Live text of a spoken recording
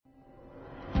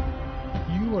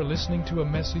You are listening to a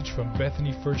message from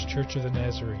Bethany First Church of the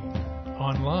Nazarene,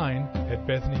 online at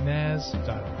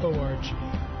bethanynaz.org.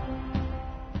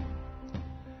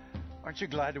 Aren't you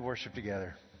glad to worship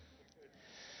together?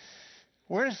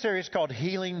 We're in a series called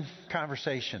Healing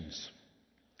Conversations.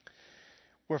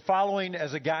 We're following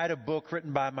as a guide a book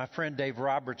written by my friend Dave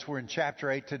Roberts. We're in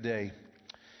chapter 8 today.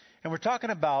 And we're talking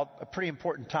about a pretty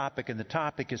important topic, and the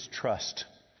topic is trust.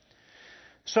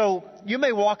 So you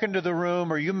may walk into the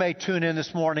room or you may tune in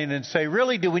this morning and say,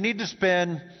 really, do we need to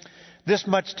spend this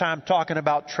much time talking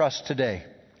about trust today?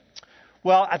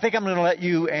 Well, I think I'm going to let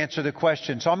you answer the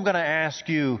question. So I'm going to ask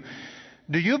you,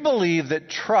 do you believe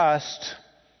that trust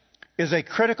is a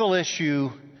critical issue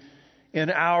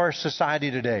in our society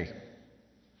today?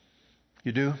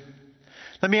 You do?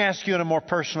 Let me ask you in a more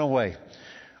personal way.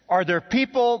 Are there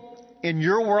people in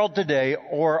your world today,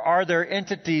 or are there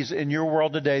entities in your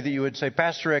world today that you would say,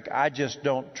 Pastor Rick, I just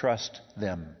don't trust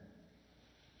them?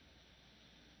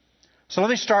 So let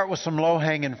me start with some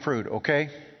low-hanging fruit, okay?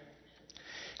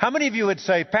 How many of you would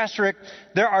say, Pastor Rick,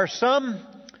 there are some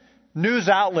news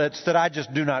outlets that I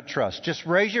just do not trust? Just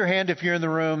raise your hand if you're in the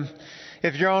room.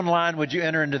 If you're online, would you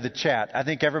enter into the chat? I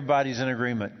think everybody's in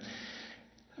agreement.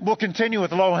 We'll continue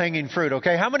with low-hanging fruit,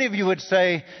 okay? How many of you would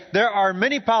say, there are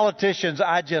many politicians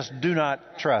I just do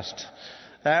not trust?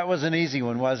 That was an easy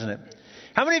one, wasn't it?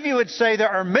 How many of you would say, there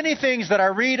are many things that I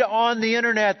read on the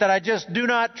internet that I just do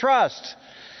not trust?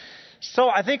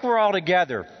 So I think we're all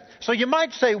together. So you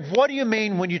might say, what do you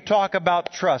mean when you talk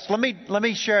about trust? Let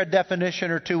me share a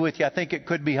definition or two with you. I think it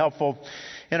could be helpful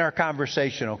in our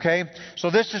conversation, okay?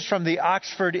 So this is from the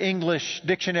Oxford English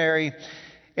Dictionary.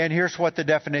 And here's what the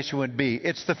definition would be.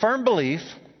 It's the firm belief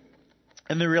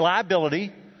in the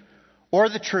reliability or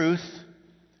the truth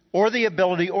or the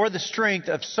ability or the strength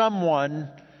of someone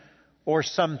or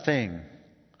something.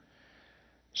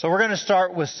 So we're going to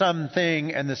start with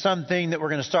something, and the something that we're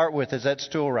going to start with is that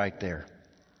stool right there.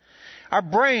 Our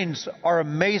brains are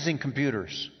amazing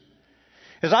computers.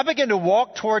 As I begin to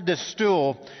walk toward this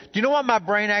stool, do you know what my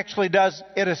brain actually does?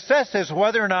 It assesses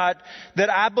whether or not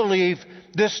that I believe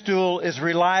this stool is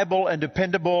reliable and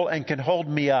dependable and can hold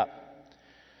me up.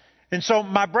 And so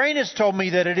my brain has told me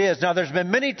that it is. Now, there's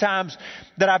been many times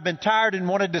that I've been tired and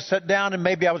wanted to sit down, and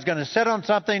maybe I was going to sit on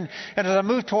something. And as I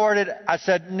moved toward it, I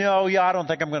said, I don't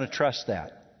think I'm going to trust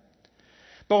that.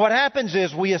 But what happens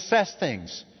is we assess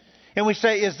things. And we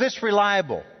say, is this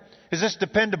reliable? Is this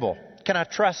dependable? Can I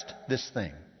trust this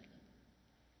thing?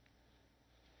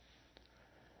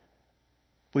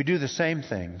 We do the same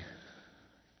thing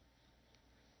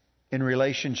in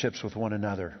relationships with one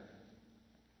another.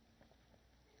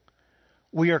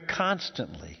 We are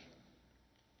constantly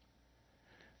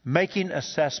making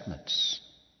assessments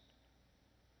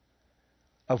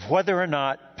of whether or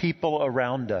not people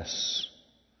around us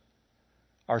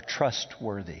are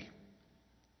trustworthy.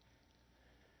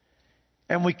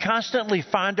 And we constantly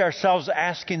find ourselves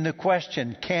asking the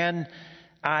question, can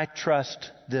I trust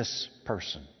this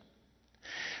person?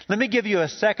 Let me give you a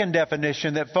second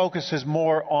definition that focuses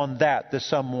more on that, the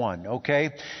someone, okay?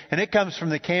 And it comes from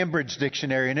the Cambridge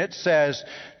Dictionary, and it says,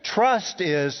 trust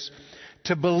is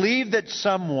to believe that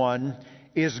someone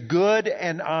is good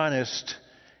and honest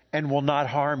and will not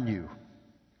harm you.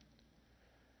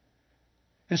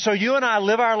 And so you and I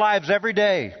live our lives every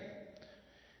day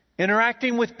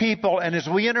interacting with people, and as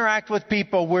we interact with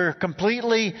people, we're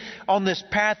completely on this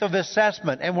path of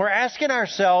assessment. And we're asking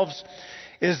ourselves,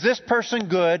 is this person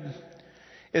good?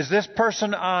 Is this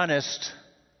person honest?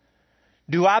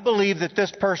 Do I believe that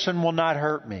this person will not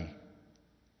hurt me?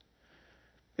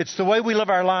 It's the way we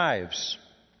live our lives.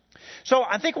 So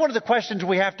I think one of the questions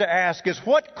we have to ask is,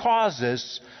 what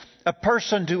causes a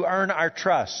person to earn our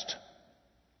trust?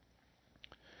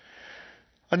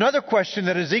 Another question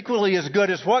that is equally as good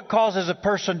is, what causes a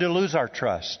person to lose our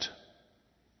trust?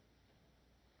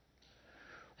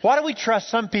 Why do we trust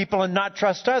some people and not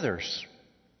trust others?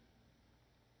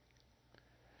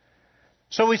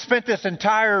 So we spent this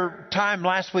entire time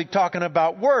last week talking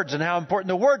about words and how important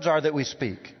the words are that we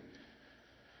speak.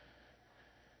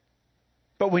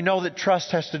 But we know that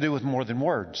trust has to do with more than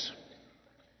words.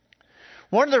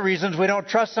 One of the reasons we don't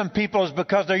trust some people is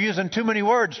because they're using too many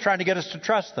words trying to get us to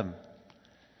trust them.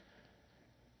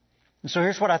 And so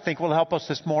here's what I think will help us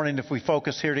this morning if we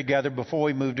focus here together before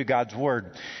we move to God's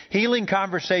Word. Healing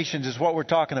conversations is what we're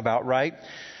talking about, right?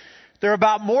 They're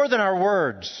about more than our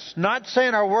words. Not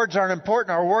saying our words aren't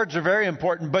important. Our words are very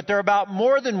important, but they're about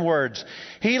more than words.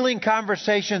 Healing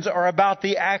conversations are about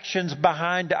the actions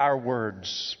behind our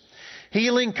words.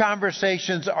 Healing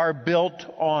conversations are built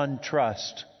on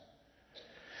trust.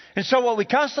 And so what we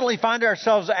constantly find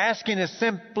ourselves asking is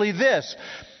simply this.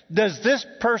 Does this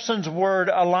person's word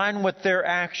align with their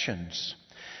actions?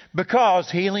 Because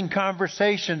healing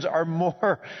conversations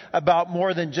are about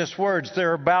more than just words.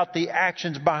 They're about the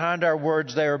actions behind our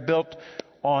words. They are built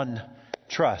on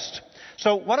trust.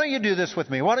 So why don't you do this with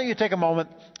me? Why don't you take a moment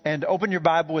and open your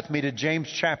Bible with me to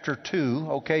James chapter 2.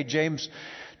 Okay, James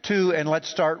 2, and let's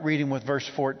start reading with verse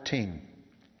 14.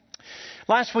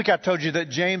 Last week I told you that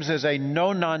James is a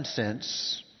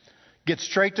no-nonsense, get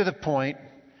straight to the point,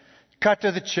 cut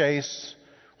to the chase,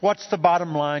 what's the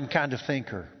bottom line kind of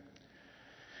thinker.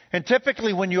 And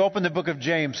typically when you open the book of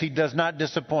James, he does not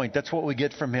disappoint. That's what we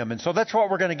get from him. And so that's what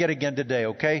we're going to get again today,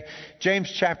 okay?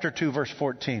 James chapter 2, verse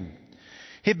 14.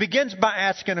 He begins by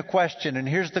asking a question, and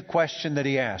here's the question that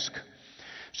he asks.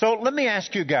 So let me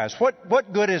ask you guys,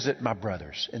 what good is it, my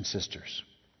brothers and sisters?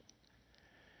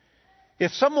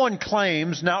 If someone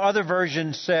claims, now other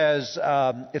version says,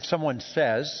 if someone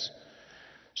says,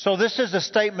 so this is a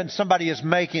statement somebody is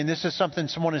making. This is something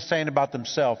someone is saying about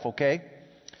themselves, okay?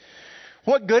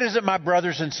 What good is it, my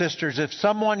brothers and sisters, if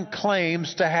someone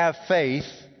claims to have faith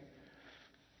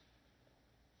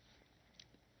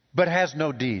but has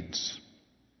no deeds?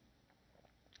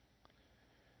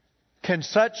 Can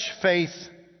such faith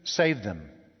save them?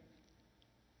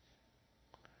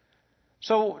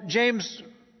 So, James,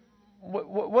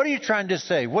 what are you trying to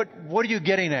say? What are you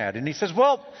getting at? And he says,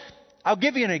 well, I'll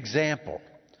give you an example.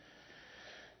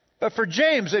 But for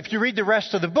James, if you read the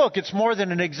rest of the book, it's more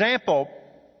than an example.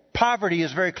 Poverty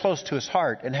is very close to his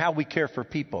heart, and how we care for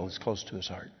people is close to his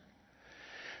heart.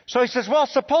 So he says, well,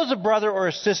 suppose a brother or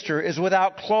a sister is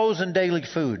without clothes and daily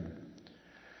food.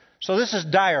 So this is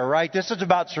dire, right? This is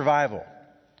about survival.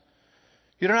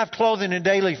 You don't have clothing and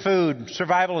daily food.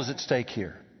 Survival is at stake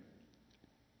here.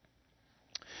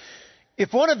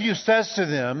 If one of you says to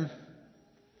them,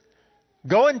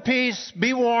 go in peace,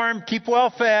 be warm, keep well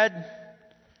fed,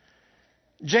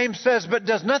 James says, but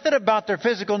does nothing about their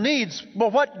physical needs, well,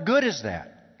 what good is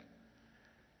that?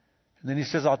 And then he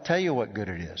says, I'll tell you what good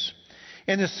it is.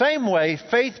 In the same way,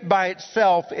 faith by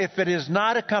itself, if it is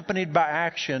not accompanied by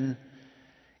action,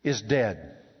 is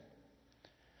dead.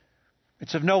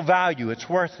 It's of no value. It's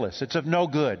worthless. It's of no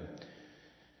good.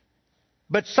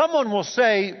 But someone will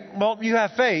say, well, you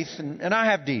have faith and I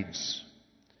have deeds.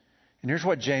 And here's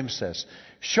what James says.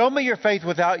 Show me your faith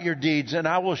without your deeds, and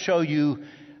I will show you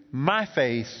my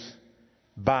faith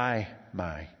by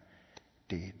my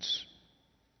deeds.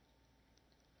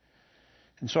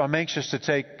 And so I'm anxious to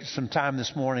take some time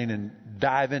this morning and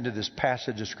dive into this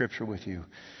passage of Scripture with you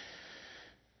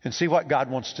and see what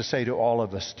God wants to say to all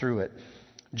of us through it.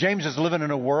 James is living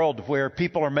in a world where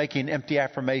people are making empty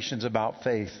affirmations about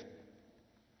faith,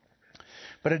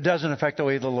 but it doesn't affect the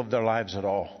way they live their lives at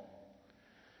all.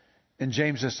 And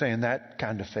James is saying that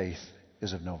kind of faith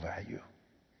is of no value.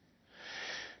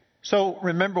 So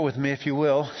remember with me, if you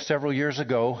will, several years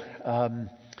ago,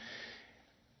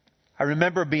 I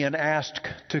remember being asked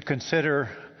to consider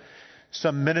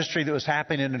some ministry that was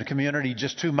happening in a community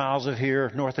just 2 miles of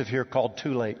here, north of here, called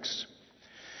Two Lakes.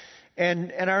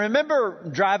 And I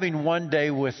remember driving one day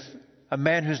with a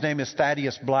man whose name is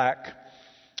Thaddeus Black,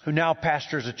 who now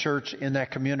pastors a church in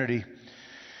that community,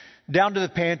 down to the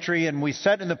pantry, and we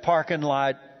sat in the parking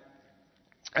lot.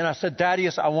 And I said,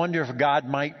 Thaddeus, I wonder if God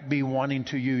might be wanting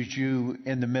to use you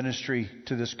in the ministry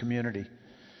to this community.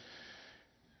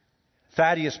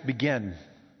 Thaddeus began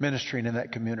ministering in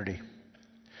that community.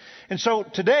 And so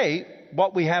today,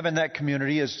 what we have in that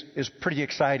community is pretty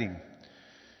exciting.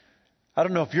 I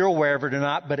don't know if you're aware of it or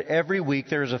not, but every week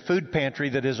there is a food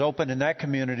pantry that is open in that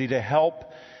community to help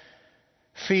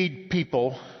feed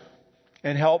people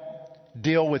and help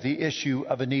deal with the issue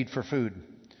of a need for food.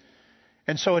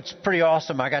 And so it's pretty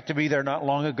awesome. I got to be there not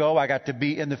long ago. I got to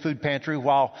be in the food pantry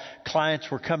while clients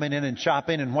were coming in and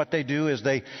shopping. And what they do is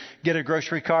they get a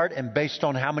grocery cart, and based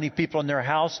on how many people in their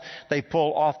house, they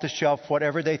pull off the shelf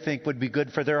whatever they think would be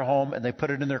good for their home, and they put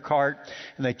it in their cart,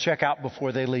 and they check out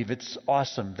before they leave. It's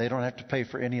awesome. They don't have to pay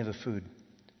for any of the food.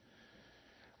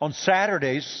 On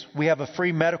Saturdays, we have a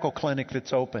free medical clinic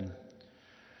that's open.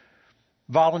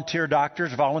 Volunteer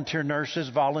doctors, volunteer nurses,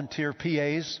 volunteer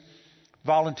PAs,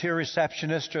 volunteer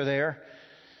receptionists are there,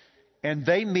 and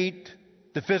they meet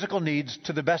the physical needs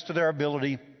to the best of their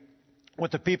ability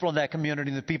with the people in that community.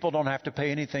 The people don't have to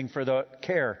pay anything for the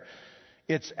care.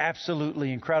 It's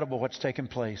absolutely incredible what's taken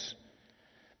place.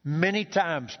 Many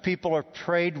times people are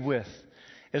prayed with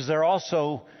as they're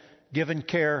also given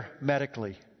care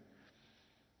medically.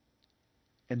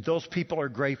 And those people are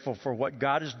grateful for what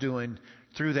God is doing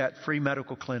through that free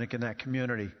medical clinic in that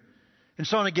community. And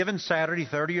so on a given Saturday,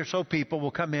 30 or so people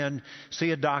will come in,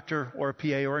 see a doctor or a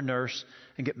PA or a nurse,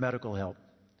 and get medical help.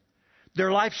 There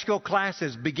are life skill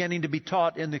classes beginning to be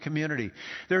taught in the community.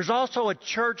 There's also a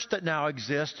church that now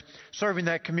exists serving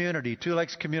that community. Two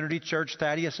Lakes Community Church.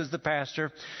 Thaddeus is the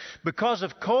pastor. Because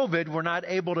of COVID, we're not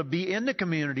able to be in the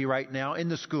community right now, in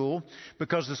the school,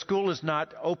 because the school is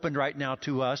not opened right now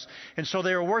to us. And so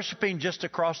they are worshiping just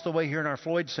across the way here in our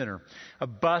Floyd Center. A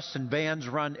bus and vans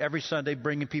run every Sunday,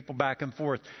 bringing people back and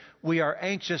forth. We are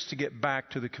anxious to get back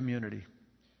to the community.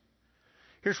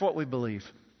 Here's what we believe.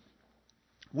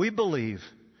 We believe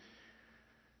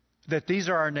that these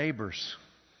are our neighbors.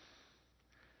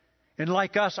 And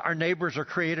like us, our neighbors are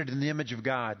created in the image of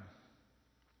God.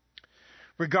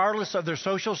 Regardless of their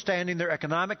social standing, their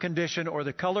economic condition, or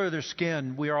the color of their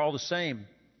skin, we are all the same.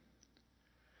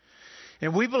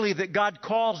 And we believe that God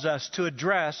calls us to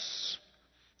address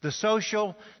the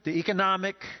social, the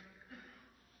economic,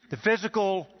 the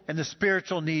physical, and the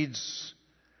spiritual needs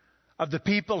of the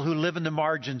people who live in the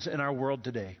margins in our world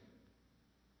today.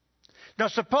 Now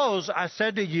suppose I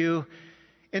said to you,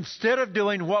 instead of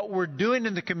doing what we're doing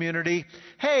in the community,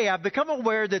 hey, I've become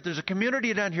aware that there's a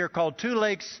community down here called Two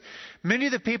Lakes. Many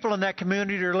of the people in that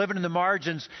community are living in the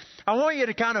margins. I want you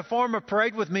to kind of form a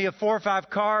parade with me of 4 or 5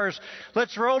 cars.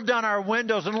 Let's roll down our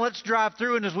windows and let's drive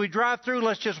through. And as we drive through,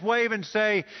 let's just wave and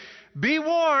say, be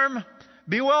warm,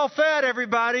 be well fed,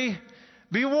 everybody.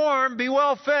 Be warm, be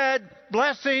well fed,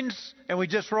 blessings. And we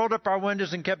just rolled up our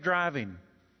windows and kept driving.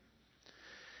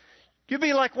 You'd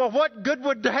be like, well, what good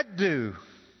would that do?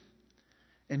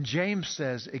 And James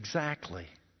says, exactly.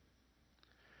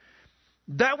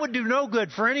 That would do no good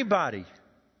for anybody.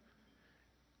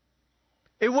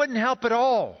 It wouldn't help at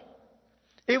all.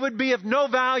 It would be of no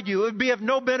value. It would be of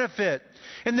no benefit.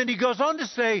 And then he goes on to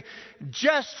say,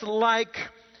 just like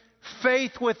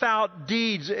faith without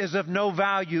deeds is of no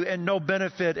value and no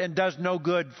benefit and does no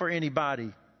good for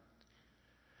anybody.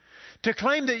 To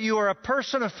claim that you are a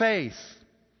person of faith,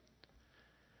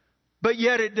 but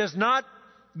yet it does not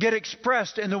get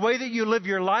expressed in the way that you live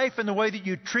your life, in the way that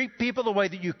you treat people, the way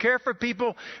that you care for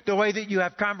people, the way that you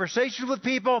have conversations with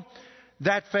people,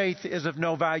 that faith is of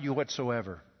no value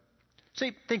whatsoever.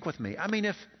 See, think with me. I mean,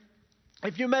 if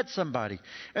you met somebody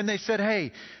and they said,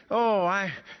 hey,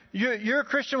 you're a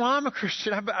Christian? Well, I'm a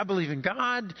Christian. I believe in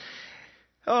God.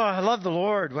 Oh, I love the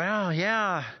Lord. Well,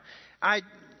 yeah. I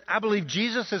believe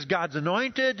Jesus is God's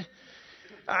anointed.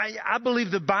 I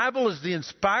believe the Bible is the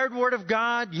inspired Word of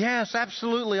God. Yes,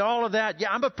 absolutely, all of that.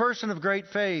 Yeah, I'm a person of great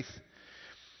faith.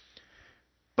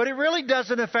 But it really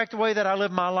doesn't affect the way that I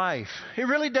live my life. It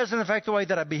really doesn't affect the way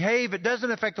that I behave. It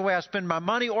doesn't affect the way I spend my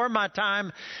money or my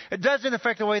time. It doesn't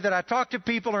affect the way that I talk to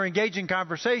people or engage in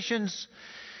conversations.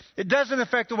 It doesn't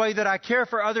affect the way that I care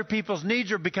for other people's needs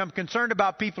or become concerned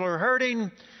about people who are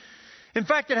hurting. In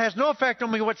fact, it has no effect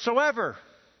on me whatsoever.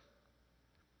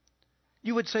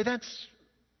 You would say, that's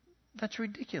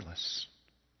ridiculous.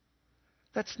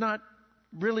 That's not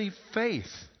really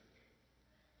faith.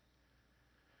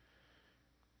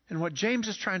 And what James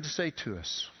is trying to say to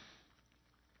us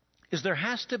is there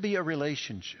has to be a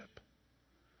relationship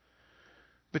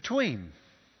between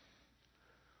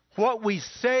what we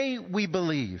say we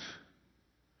believe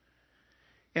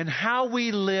and how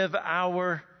we live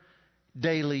our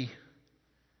daily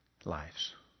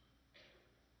lives.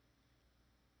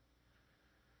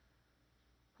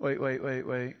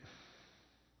 Wait.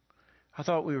 I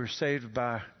thought we were saved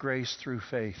by grace through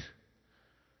faith,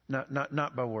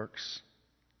 not by works.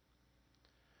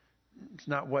 It's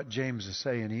not what James is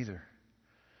saying either.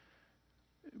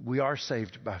 We are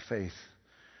saved by faith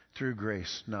through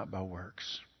grace, not by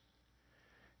works.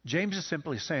 James is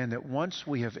simply saying that once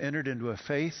we have entered into a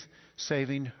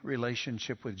faith-saving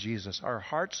relationship with Jesus, our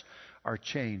hearts are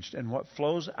changed, and what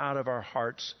flows out of our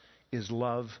hearts is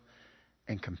love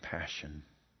and compassion.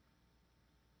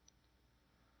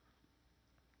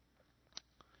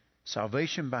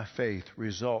 Salvation by faith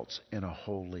results in a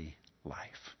holy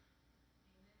life.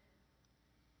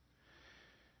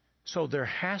 So there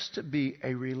has to be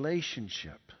a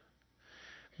relationship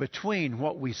between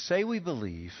what we say we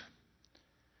believe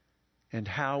and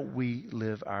how we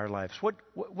live our lives. What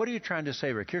are you trying to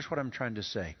say, Rick? Here's what I'm trying to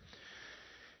say.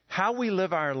 How we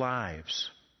live our lives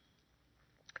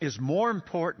is more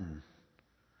important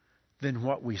than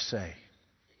what we say.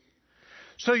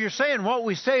 So you're saying what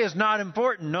we say is not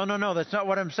important. No, that's not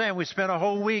what I'm saying. We spent a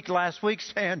whole week last week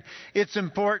saying it's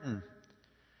important.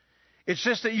 It's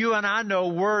just that you and I know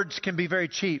words can be very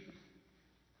cheap.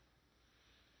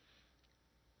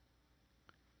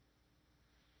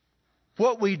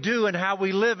 What we do and how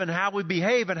we live and how we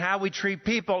behave and how we treat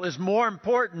people is more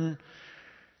important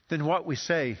than what we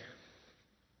say.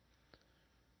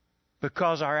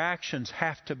 Because our actions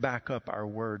have to back up our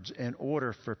words in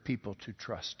order for people to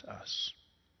trust us.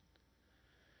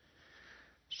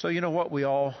 So you know what we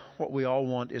all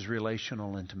want is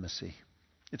relational intimacy.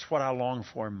 It's what I long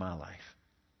for in my life.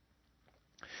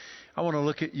 I want to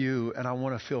look at you and I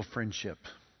want to feel friendship.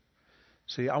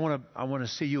 See, I want to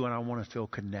see you and I want to feel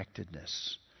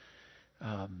connectedness.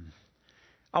 I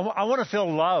want to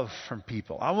feel love from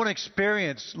people. I want to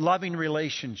experience loving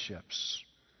relationships.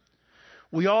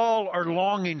 We all are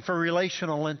longing for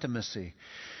relational intimacy.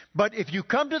 But if you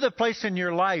come to the place in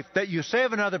your life that you say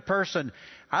of another person,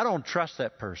 I don't trust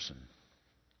that person,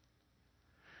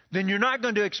 then you're not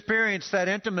going to experience that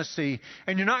intimacy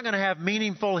and you're not going to have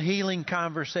meaningful, healing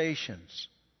conversations.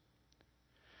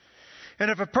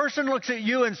 And if a person looks at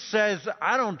you and says,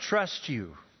 I don't trust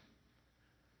you,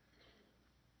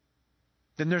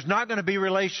 then there's not going to be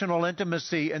relational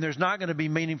intimacy and there's not going to be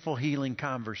meaningful, healing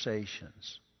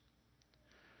conversations.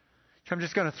 I'm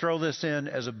just going to throw this in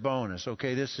as a bonus,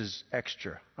 okay? This is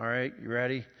extra, all right? You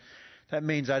ready? That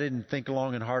means I didn't think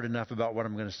long and hard enough about what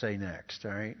I'm going to say next,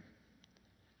 all right? Do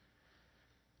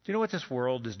you know what this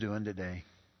world is doing today?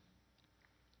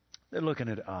 They're looking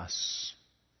at us.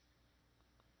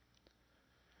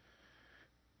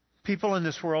 People in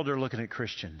this world are looking at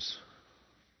Christians.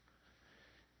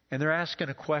 And they're asking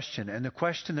a question. And the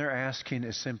question they're asking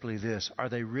is simply this: are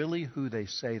they really who they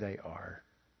say they are?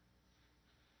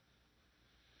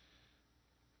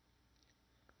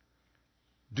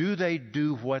 Do they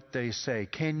do what they say?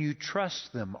 Can you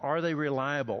trust them? Are they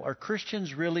reliable? Are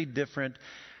Christians really different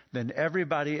than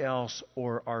everybody else,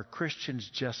 or are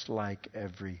Christians just like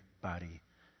everybody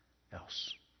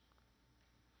else?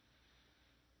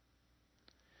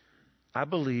 I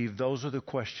believe those are the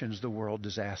questions the world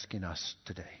is asking us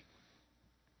today.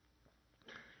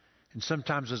 And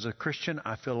sometimes as a Christian,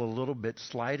 I feel a little bit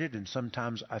slighted, and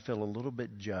sometimes I feel a little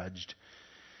bit judged,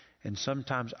 and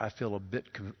sometimes I feel a bit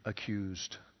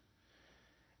accused.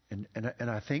 And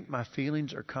I think my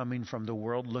feelings are coming from the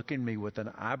world looking at me with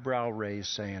an eyebrow raised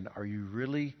saying, are you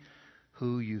really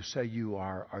who you say you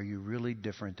are? Are you really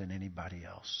different than anybody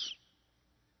else?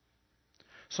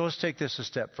 So let's take this a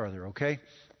step further, okay?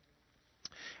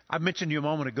 I mentioned to you a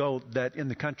moment ago that in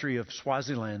the country of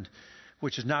Swaziland,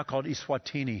 which is now called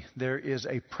Eswatini, there is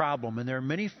a problem. And there are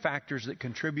many factors that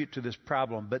contribute to this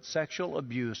problem, but sexual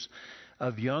abuse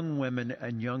of young women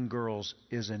and young girls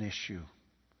is an issue.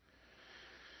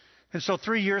 And so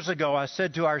 3 years ago, I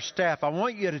said to our staff, I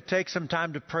want you to take some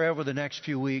time to pray over the next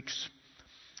few weeks.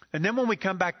 And then when we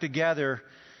come back together,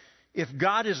 if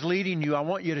God is leading you, I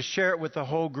want you to share it with the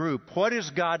whole group. What is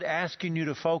God asking you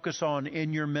to focus on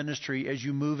in your ministry as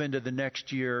you move into the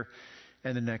next year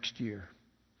and the next year?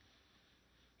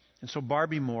 And so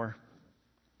Barbie Moore,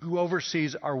 who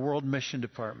oversees our World Mission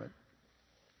Department,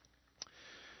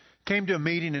 came to a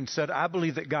meeting and said, I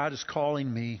believe that God is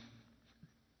calling me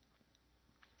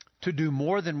to do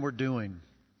more than we're doing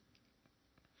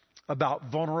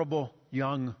about vulnerable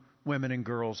young women and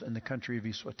girls in the country of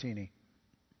Eswatini.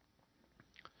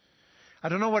 I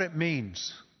don't know what it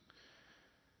means,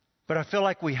 but I feel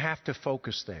like we have to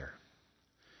focus there.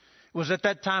 It was at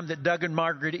that time that Doug and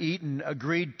Margaret Eaton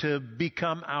agreed to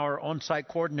become our on-site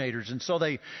coordinators. And so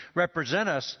they represent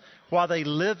us while they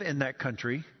live in that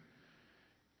country.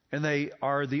 And they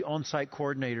are the on-site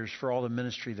coordinators for all the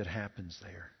ministry that happens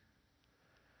there.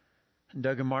 And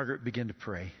Doug and Margaret began to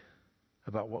pray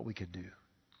about what we could do.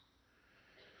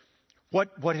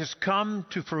 What has come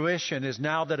to fruition is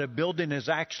now that a building is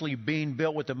actually being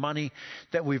built with the money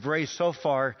that we've raised so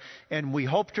far, and we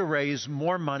hope to raise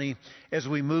more money as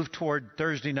we move toward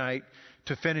Thursday night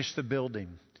to finish the building.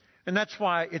 And that's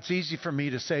why it's easy for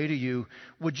me to say to you,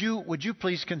 would you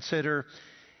please consider,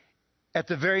 at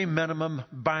the very minimum,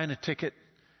 buying a ticket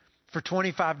for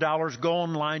 $25? Go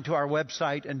online to our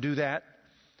website and do that.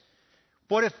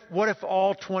 What if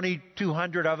all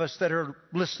 2,200 of us that are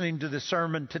listening to the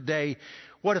sermon today,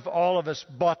 what if all of us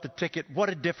bought the ticket? What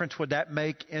a difference would that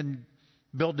make in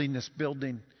building this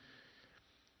building?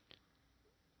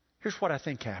 Here's what I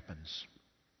think happens.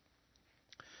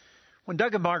 When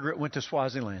Doug and Margaret went to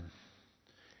Swaziland,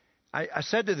 I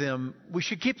said to them, we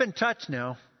should keep in touch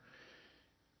now.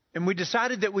 And we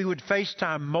decided that we would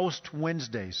FaceTime most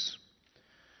Wednesdays.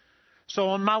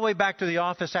 So on my way back to the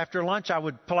office after lunch, I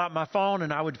would pull out my phone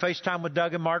and I would FaceTime with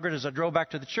Doug and Margaret as I drove back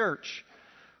to the church,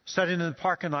 sitting in the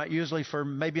parking lot usually for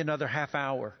maybe another half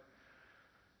hour.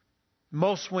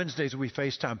 Most Wednesdays we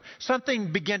FaceTime.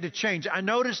 Something began to change. I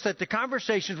noticed that the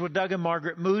conversations with Doug and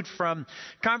Margaret moved from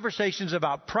conversations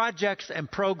about projects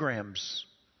and programs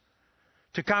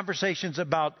to conversations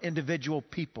about individual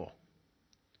people.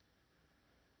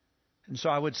 And so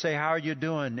I would say, how are you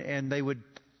doing? And they would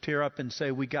tear up and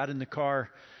say, we got in the car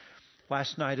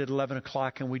last night at 11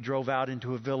 o'clock and we drove out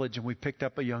into a village and we picked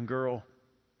up a young girl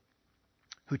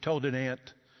who told an aunt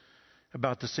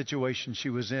about the situation she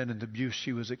was in and the abuse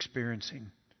she was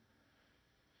experiencing.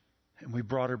 And we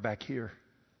brought her back here.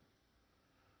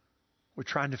 We're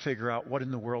trying to figure out what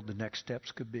in the world the next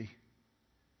steps could be.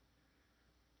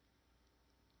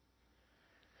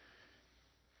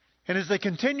 And as they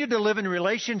continue to live in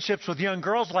relationships with young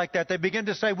girls like that, they begin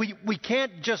to say, we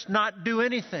can't just not do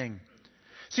anything.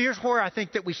 See, here's where I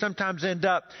think that we sometimes end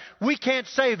up. We can't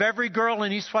save every girl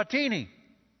in Eswatini.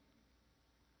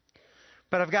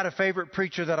 But I've got a favorite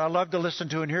preacher that I love to listen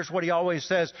to, and here's what he always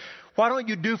says. Why don't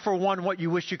you do for one what you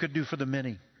wish you could do for the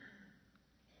many?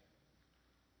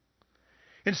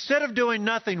 Instead of doing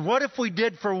nothing, what if we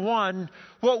did for one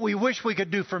what we wish we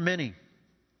could do for many?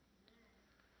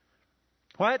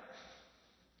 What?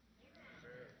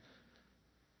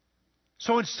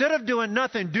 So instead of doing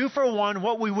nothing, do for one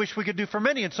what we wish we could do for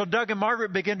many. And so Doug and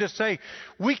Margaret begin to say,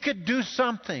 we could do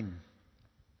something.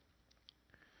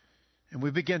 And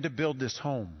we begin to build this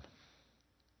home.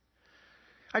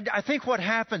 I think what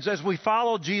happens as we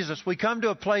follow Jesus, we come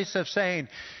to a place of saying,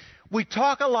 we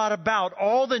talk a lot about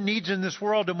all the needs in this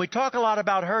world, and we talk a lot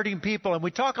about hurting people, and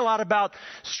we talk a lot about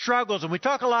struggles, and we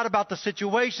talk a lot about the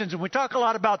situations, and we talk a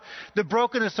lot about the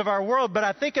brokenness of our world. But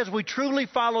I think as we truly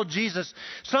follow Jesus,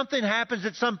 something happens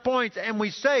at some point, and we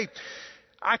say,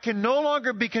 I can no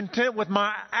longer be content with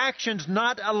my actions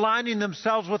not aligning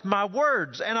themselves with my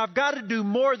words, and I've got to do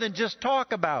more than just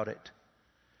talk about it.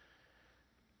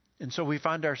 And so we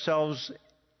find ourselves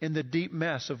in the deep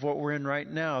mess of what we're in right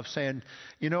now, of saying,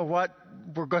 you know what,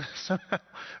 we're going to somehow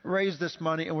raise this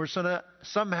money, and we're going to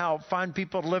somehow find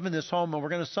people to live in this home, and we're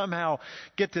going to somehow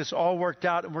get this all worked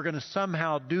out, and we're going to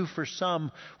somehow do for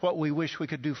some what we wish we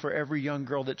could do for every young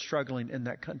girl that's struggling in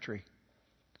that country.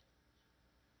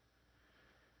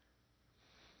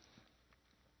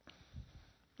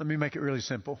 Let me make it really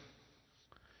simple.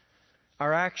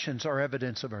 Our actions are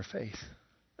evidence of our faith.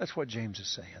 That's what James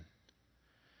is saying.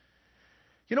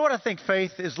 You know what I think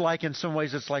faith is like in some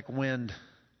ways? It's like wind.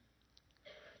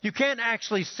 You can't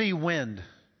actually see wind.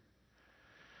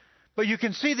 But you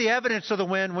can see the evidence of the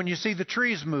wind when you see the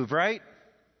trees move, right?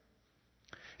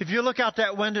 If you look out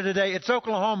that window today, it's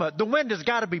Oklahoma. The wind has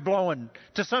got to be blowing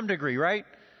to some degree, right?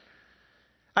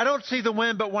 I don't see the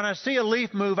wind, but when I see a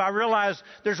leaf move, I realize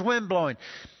there's wind blowing.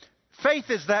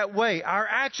 Faith is that way. Our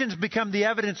actions become the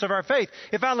evidence of our faith.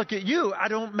 If I look at you, I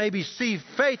don't maybe see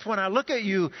faith when I look at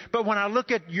you, but when I look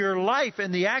at your life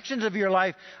and the actions of your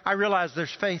life, I realize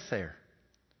there's faith there.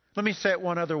 Let me say it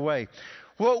one other way.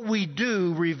 What we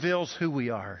do reveals who we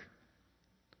are.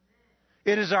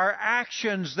 It is our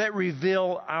actions that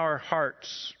reveal our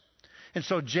hearts. And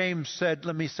so James said,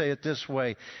 let me say it this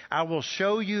way, I will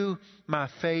show you my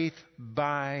faith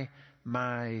by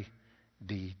my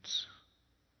deeds.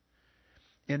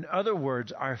 In other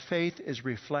words, our faith is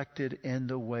reflected in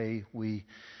the way we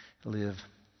live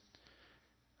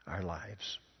our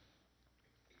lives.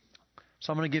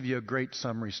 So I'm going to give you a great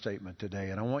summary statement today,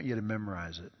 and I want you to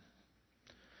memorize it.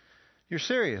 You're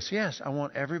serious? Yes, I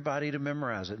want everybody to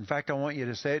memorize it. In fact, I want you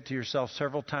to say it to yourself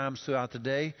several times throughout the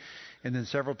day and then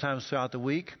several times throughout the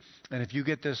week. And if you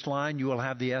get this line, you will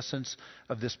have the essence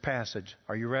of this passage.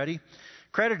 Are you ready?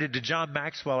 Credited to John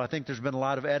Maxwell. I think there's been a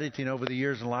lot of editing over the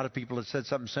years and a lot of people have said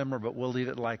something similar, but we'll leave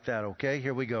it like that, okay?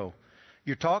 Here we go.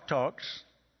 Your talk talks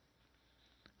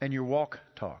and your walk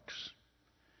talks.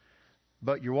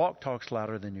 But your walk talks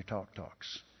louder than your talk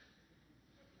talks.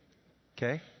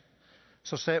 Okay?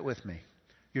 So say it with me.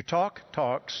 Your talk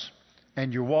talks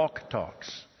and your walk talks.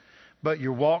 But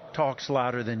your walk talks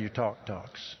louder than your talk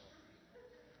talks.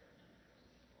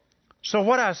 So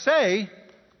what I say,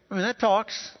 that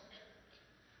talks.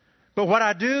 But what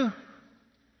I do,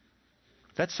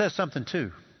 that says something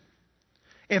too.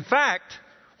 In fact,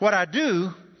 what I do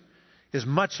is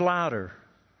much louder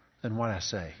than what I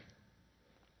say.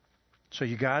 So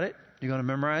you got it? You going to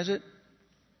memorize it?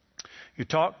 Your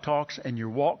talk talks and your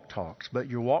walk talks, but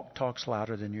your walk talks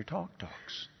louder than your talk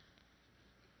talks.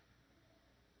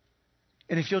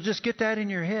 And if you'll just get that in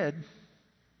your head,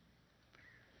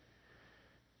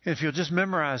 if you'll just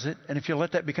memorize it, and if you'll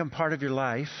let that become part of your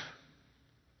life,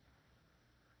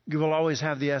 you will always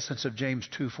have the essence of James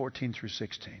 2:14 through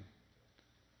 16.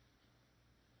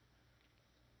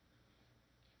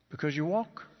 Because you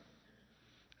walk.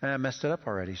 And I messed it up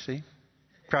already, see?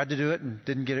 Tried to do it and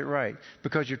didn't get it right.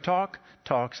 Because your talk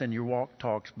talks and your walk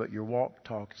talks, but your walk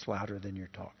talks louder than your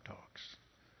talk talks.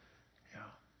 Yeah.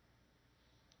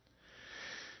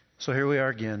 So here we are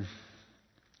again,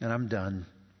 and I'm done.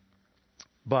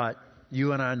 But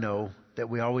you and I know that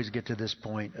we always get to this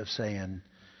point of saying,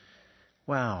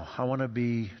 wow, I want to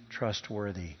be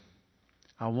trustworthy.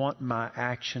 I want my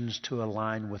actions to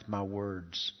align with my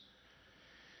words.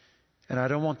 And I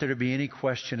don't want there to be any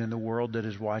question in the world that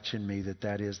is watching me that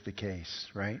that is the case,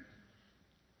 right?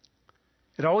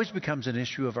 It always becomes an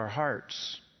issue of our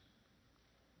hearts.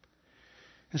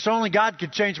 And so only God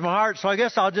could change my heart, so I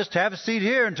guess I'll just have a seat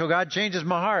here until God changes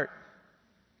my heart.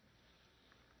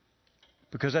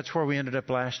 Because that's where we ended up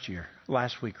last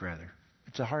week.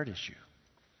 It's a heart issue.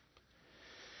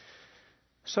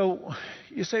 So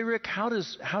you say, Rick, how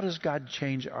does God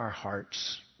change our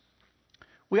hearts?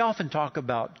 We often talk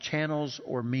about channels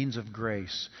or means of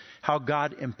grace, how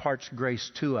God imparts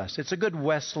grace to us. It's a good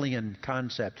Wesleyan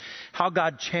concept. How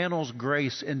God channels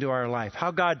grace into our life,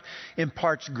 how God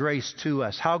imparts grace to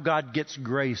us, how God gets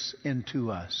grace into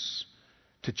us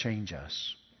to change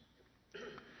us.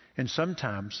 And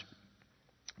sometimes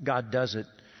God does it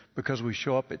because we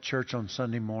show up at church on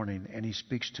Sunday morning and He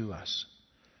speaks to us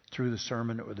through the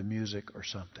sermon or the music or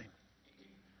something.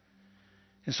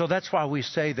 And so that's why we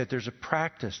say that there's a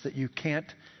practice that you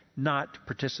can't not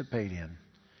participate in.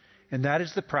 And that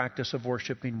is the practice of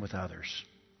worshiping with others.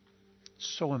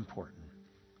 It's so important.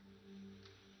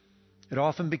 It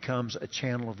often becomes a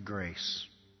channel of grace.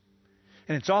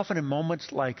 And it's often in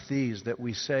moments like these that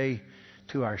we say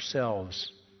to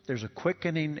ourselves, there's a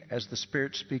quickening as the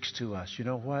Spirit speaks to us. You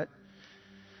know what?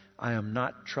 I am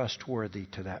not trustworthy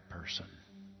to that person.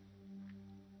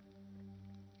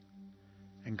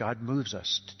 And God moves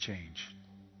us to change.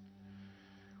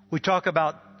 We talk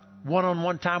about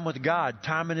one-on-one time with God,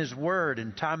 time in His Word,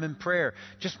 and time in prayer.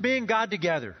 Just me and God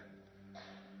together.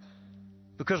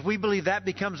 Because we believe that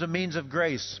becomes a means of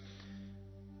grace.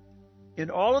 In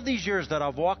all of these years that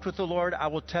I've walked with the Lord, I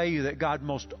will tell you that God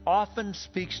most often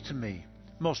speaks to me,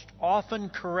 most often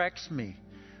corrects me,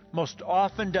 most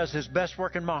often does His best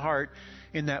work in my heart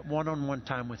in that one-on-one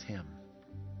time with Him.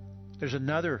 There's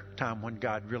another time when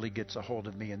God really gets a hold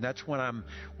of me, and that's when I'm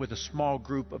with a small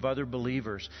group of other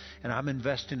believers, and I'm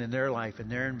investing in their life,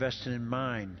 and they're investing in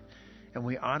mine. And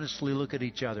we honestly look at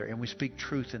each other, and we speak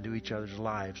truth into each other's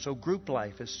lives. So group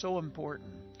life is so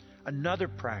important. Another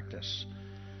practice,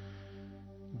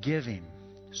 giving,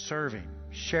 serving,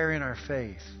 sharing our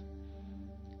faith.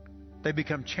 They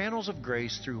become channels of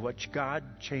grace through which God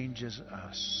changes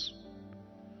us.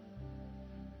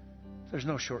 There's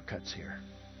no shortcuts here.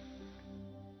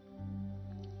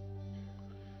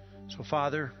 So,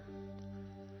 Father,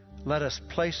 let us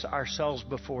place ourselves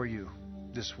before You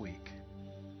this week.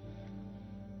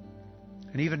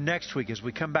 And even next week as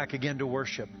we come back again to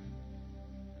worship,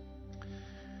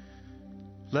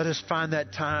 let us find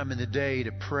that time in the day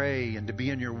to pray and to be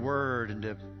in Your Word and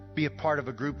to be a part of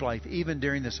a group life, even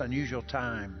during this unusual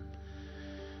time.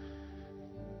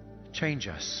 Change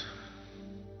us.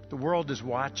 The world is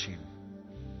watching.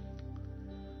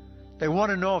 They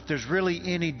want to know if there's really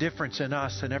any difference in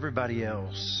us and everybody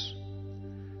else.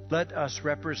 Let us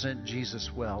represent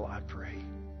Jesus well, I pray.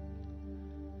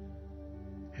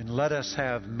 And let us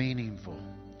have meaningful,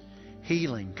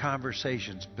 healing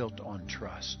conversations built on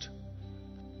trust.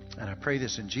 And I pray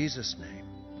this in Jesus' name.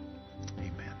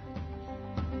 Amen.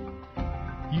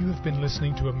 You have been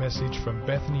listening to a message from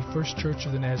Bethany First Church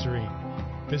of the Nazarene.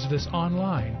 Visit us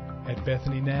online at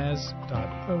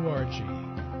bethanynaz.org.